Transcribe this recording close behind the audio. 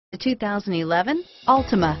The 2011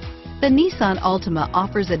 Altima. The Nissan Altima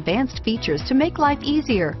offers advanced features to make life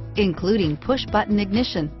easier, including push-button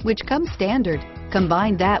ignition, which comes standard.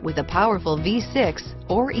 Combine that with a powerful V6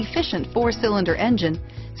 or efficient 4-cylinder engine,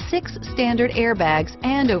 6 standard airbags,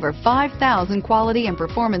 and over 5,000 quality and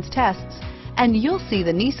performance tests, and you'll see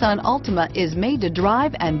the Nissan Altima is made to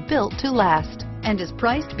drive and built to last, and is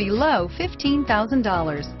priced below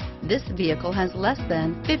 $15,000. This vehicle has less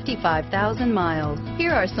than 55,000 miles.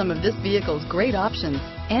 Here are some of this vehicle's great options: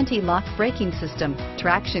 anti-lock braking system,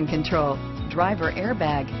 traction control, driver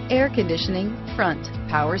airbag, air conditioning, front,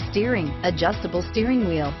 power steering, adjustable steering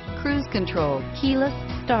wheel, cruise control, keyless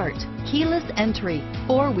start, keyless entry,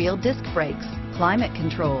 4-wheel disc brakes, climate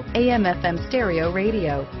control, AM/FM stereo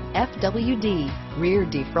radio, FWD, rear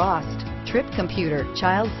defrost, trip computer,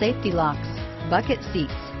 child safety locks, bucket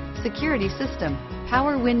seats, security system,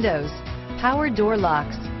 power windows, power door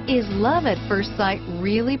locks. Is love at first sight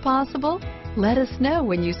really possible? Let us know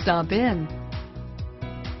when you stop in.